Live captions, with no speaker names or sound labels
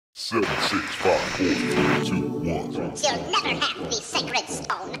7, 6, 5, 4, 3, 2, 1. You'll never have the sacred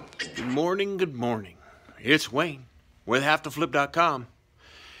stone. Good morning, good morning. It's Wayne with HaveToFlip.com.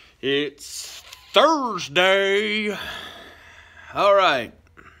 It's Thursday. All right.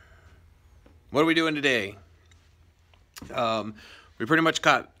 What are we doing today? We pretty much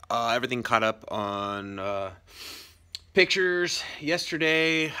got everything caught up on pictures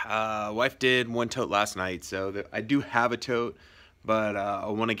yesterday. Wife did one tote last night, so I do have a tote, but I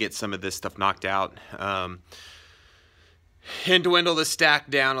want to get some of this stuff knocked out and dwindle the stack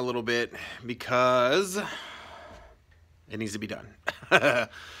down a little bit because it needs to be done.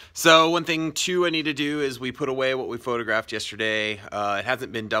 So one thing too I need to do is we put away what we photographed yesterday. It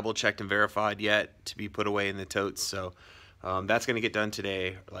hasn't been double checked and verified yet to be put away in the totes, so that's going to get done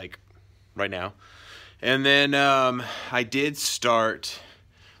today, like right now. And then I did start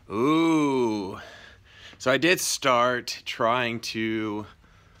trying to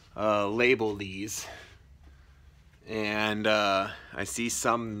label these, and I see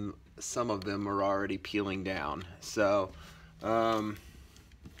some of them are already peeling down. So I'm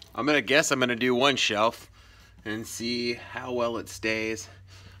gonna do one shelf and see how well it stays.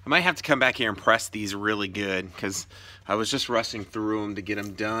 I might have to come back here and press these really good because I was just rushing through them to get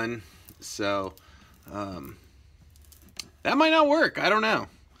them done. So that might not work. I don't know.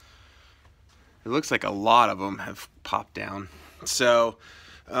 It looks like a lot of them have popped down. So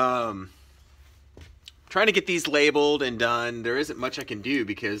trying to get these labeled and done. There isn't much I can do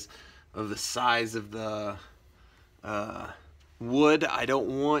because of the size of the wood. I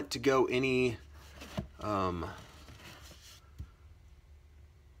don't want to go any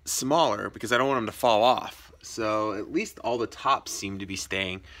smaller because I don't want them to fall off. So at least all the tops seem to be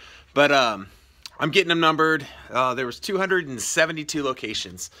staying. But I'm getting them numbered. There was 272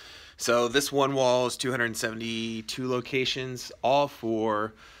 locations. So this one wall is 272 locations, all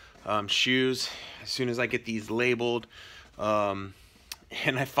for shoes. As soon as I get these labeled and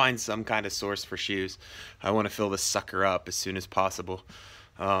I find some kind of source for shoes, I want to fill this sucker up as soon as possible.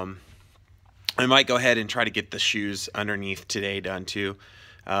 I might go ahead and try to get the shoes underneath today done too.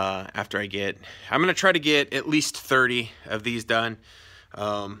 I'm going to try to get at least 30 of these done.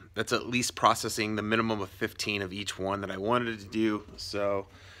 That's at least processing the minimum of 15 of each one that I wanted to do. So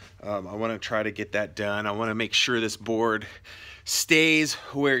I want to try to get that done. I want to make sure this board stays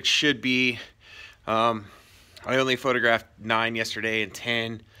where it should be. I only photographed 9 yesterday and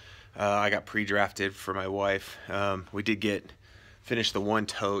 10 I got pre-drafted for my wife. We did finish the one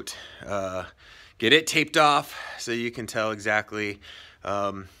tote, get it taped off so you can tell exactly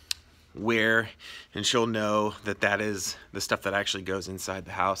where, and she'll know that that is the stuff that actually goes inside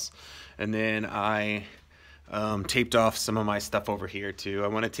the house. And then I taped off some of my stuff over here too. I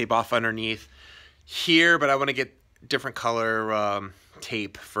want to tape off underneath here, but I want to get different color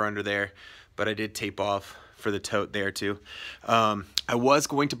tape for under there. But I did tape off for the tote there too. I was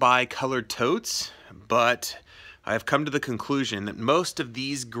going to buy colored totes, but I've come to the conclusion that most of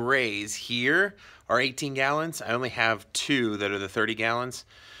these grays here are 18 gallons. I only have 2 that are the 30 gallons.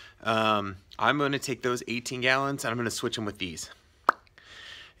 I'm going to take those 18 gallons and I'm going to switch them with these.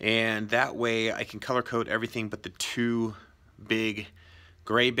 And that way I can color code everything but the 2 big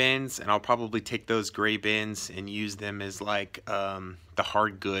gray bins, and I'll probably take those gray bins and use them as like the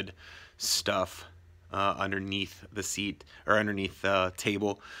hard good stuff underneath the seat or underneath the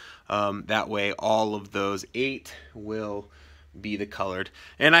table. That way all of those 8 will be the colored.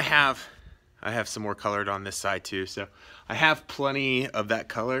 And I have some more colored on this side too, so I have plenty of that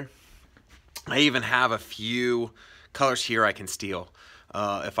color. I even have a few colors here I can steal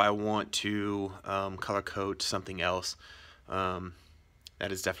if I want to color code something else.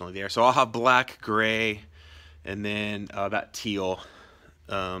 That is definitely there. So I'll have black, gray, and then that teal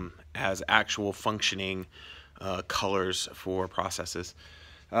as actual functioning colors for processes.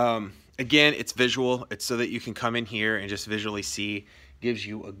 Again, it's visual. It's so that you can come in here and just visually see. Gives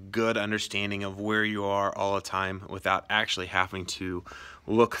you a good understanding of where you are all the time without actually having to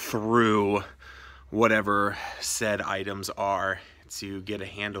look through whatever said items are to get a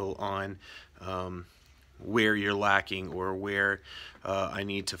handle on where you're lacking or where I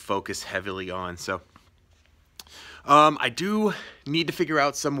need to focus heavily on. So I do need to figure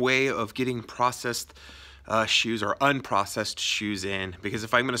out some way of getting processed shoes or unprocessed shoes in, because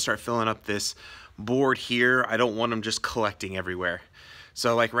if I'm going to start filling up this board here, I don't want them just collecting everywhere.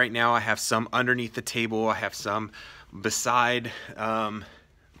 So like right now I have some underneath the table, I have some beside the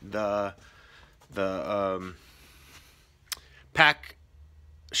pack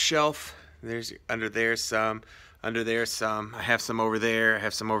shelf. There's under there some, under there some. I have some over there, I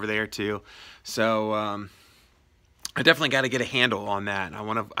have some over there too. So I definitely got to get a handle on that. I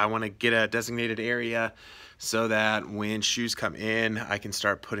want to get a designated area so that when shoes come in, I can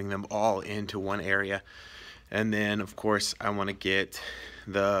start putting them all into one area. And then, of course, I want to get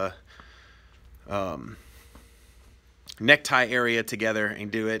the necktie area together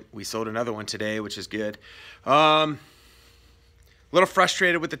and do it. We sold another one today, which is good. A little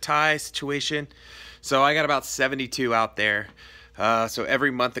frustrated with the tie situation. So I got about 72 out there. So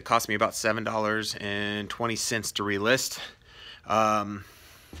every month it costs me about $7.20 to relist.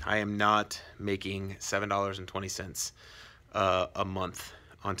 I am not making $7.20 a month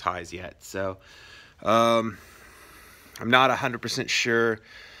on ties yet. So I'm not 100% sure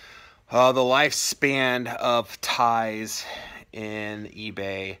the lifespan of ties in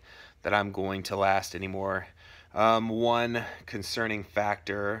eBay that I'm going to last anymore. One concerning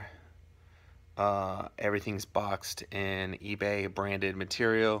factor, everything's boxed in eBay branded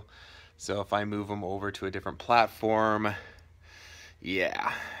material. So if I move them over to a different platform,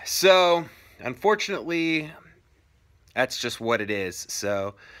 yeah. So unfortunately, that's just what it is.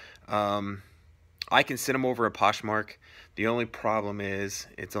 So I can send them over a Poshmark. The only problem is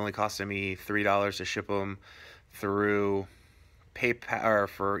it's only costing me $3 to ship them through PayPal or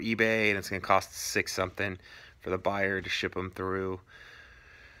for eBay, and it's going to cost $6 something for the buyer to ship them through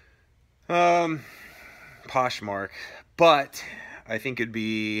Poshmark. But I think it'd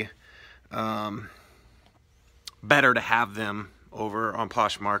be better to have them over on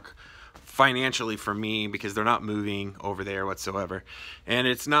Poshmark financially for me, because they're not moving over there whatsoever. And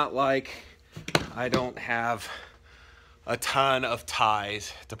it's not like I don't have a ton of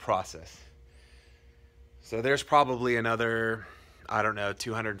ties to process. So there's probably another, I don't know,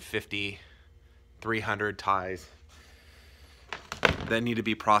 250, 300 ties that need to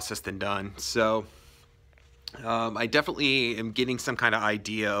be processed and done. So I definitely am getting some kind of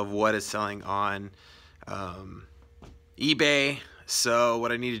idea of what is selling on eBay. So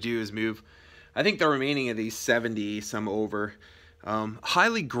what I need to do is move, I think the remaining of these 70 some over.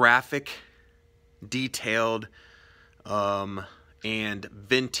 Highly graphic, detailed, and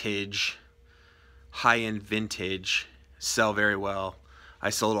vintage, high-end vintage sell very well.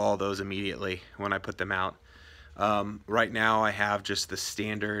 I sold all those immediately when I put them out. Right now I have just the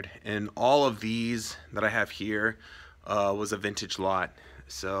standard, and all of these that I have here was a vintage lot.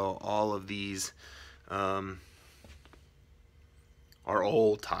 So all of these are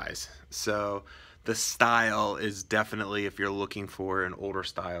old ties. So the style is definitely, if you're looking for an older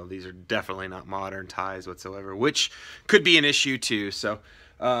style, these are definitely not modern ties whatsoever, which could be an issue too. So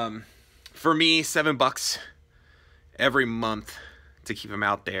for me, $7 every month to keep them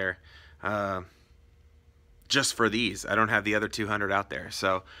out there, just for these. I don't have the other 200 out there.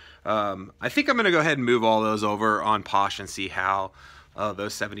 So I think I'm going to go ahead and move all those over on Posh and see how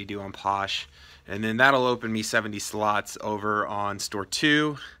those 70 do on Posh. And then that'll open me 70 slots over on store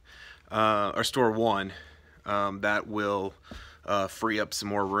 2 or store 1. That will free up some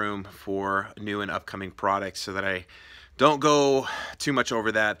more room for new and upcoming products, so that I don't go too much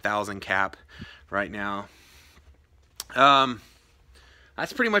over that 1,000 cap right now.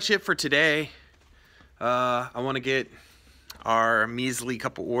 That's pretty much it for today. I want to get our measly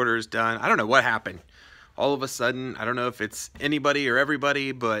couple orders done. I don't know what happened. All of a sudden, I don't know if it's anybody or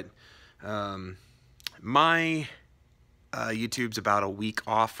everybody, but my YouTube's about a week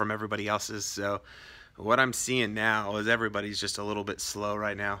off from everybody else's. So what I'm seeing now is everybody's just a little bit slow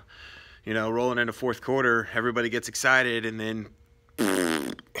right now. You know, rolling into fourth quarter, everybody gets excited, and then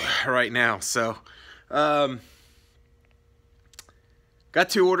right now. So got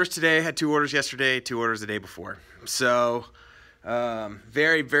 2 orders today, had 2 orders yesterday, 2 orders the day before. So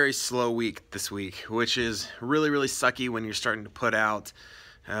very, very slow week this week, which is really, really sucky when you're starting to put out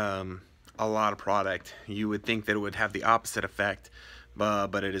a lot of product. You would think that it would have the opposite effect,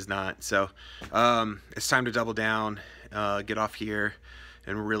 but it is not. So it's time to double down, get off here,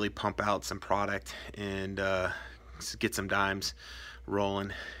 and really pump out some product and get some dimes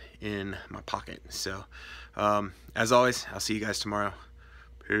rolling in my pocket. So as always, I'll see you guys tomorrow.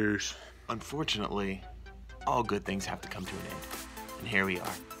 Peace. Unfortunately, all good things have to come to an end, and here we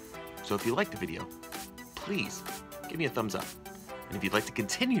are. So if you liked the video, please give me a thumbs up. And if you'd like to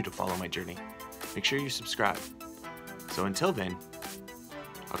continue to follow my journey, make sure you subscribe. So until then,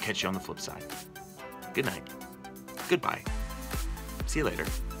 I'll catch you on the flip side. Good night. Goodbye. See you later.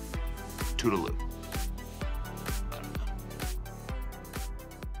 Toodaloo.